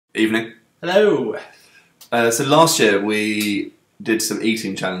Evening. Hello. So last year we did some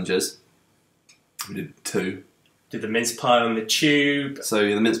eating challenges. We did 2. Did the mince pie on the tube. So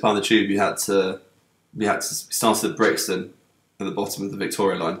in the mince pie on the tube, we started at Brixton at the bottom of the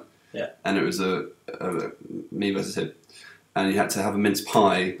Victoria line. Yeah. And it was a me versus him, and you had to have a mince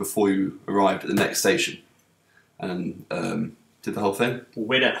pie before you arrived at the next station, and did the whole thing.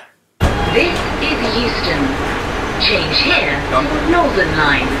 Winner. This is Euston. Change here on the Northern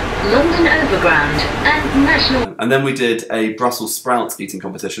Line, London Overground and National... And then we did a Brussels sprout eating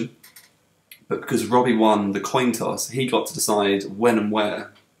competition, but because Robbie won the coin toss, he got to decide when and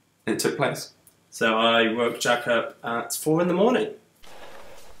where it took place. So I woke Jack up at 4 in the morning.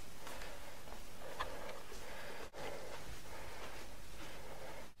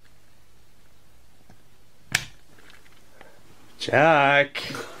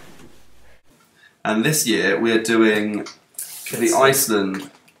 Jack! And this year we are doing the Iceland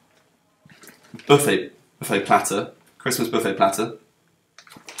buffet platter, Christmas buffet platter.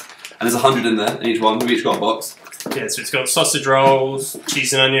 And there's 100 in there, in each one. We've each got a box. Yeah, so it's got sausage rolls,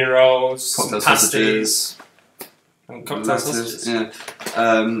 cheese and onion rolls, Cocktail pasties, sausages. and cocktail sausages. Yeah.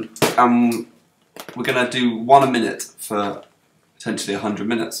 And we're going to do 1 a minute for potentially 100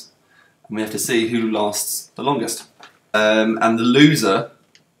 minutes. And we have to see who lasts the longest. And the loser...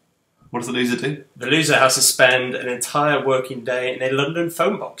 What does the loser do? The loser has to spend an entire working day in a London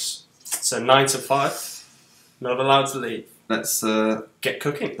phone box. So 9 to 5, not allowed to leave. Let's Get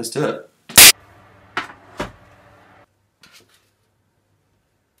cooking. let's do it.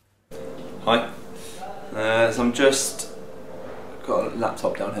 Hi. So I'm just got a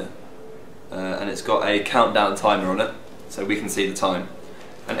laptop down here, and it's got a countdown timer on it, so we can see the time.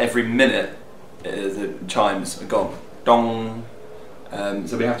 And every minute, the chimes are gone. Dong.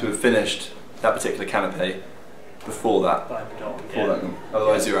 So we have to have finished that particular canapé before that.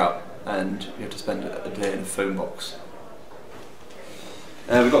 Otherwise you're out and you have to spend a day in a phone box.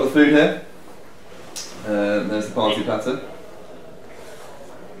 We've got the food here. There's the party platter.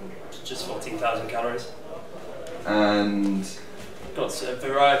 Just 14,000 calories. And Got a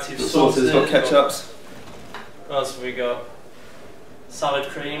variety of sauces, got ketchups. What else have we got? Salad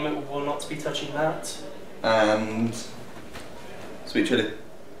cream, we will not be touching that. And sweet chilli.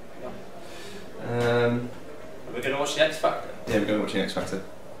 Are we going to watch the X Factor? Yeah, we're going to watch the X Factor.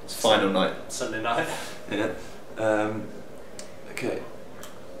 It's final night. Sunday night. Yeah. Okay.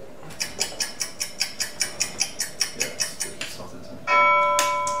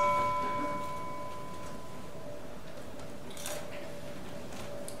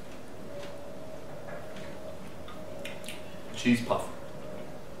 Cheese puff.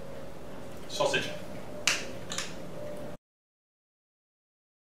 Sausage.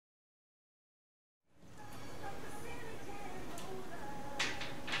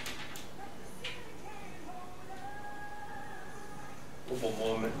 One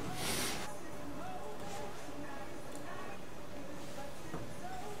more minute.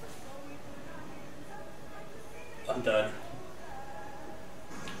 I'm done.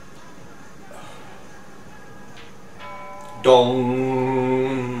 Dong.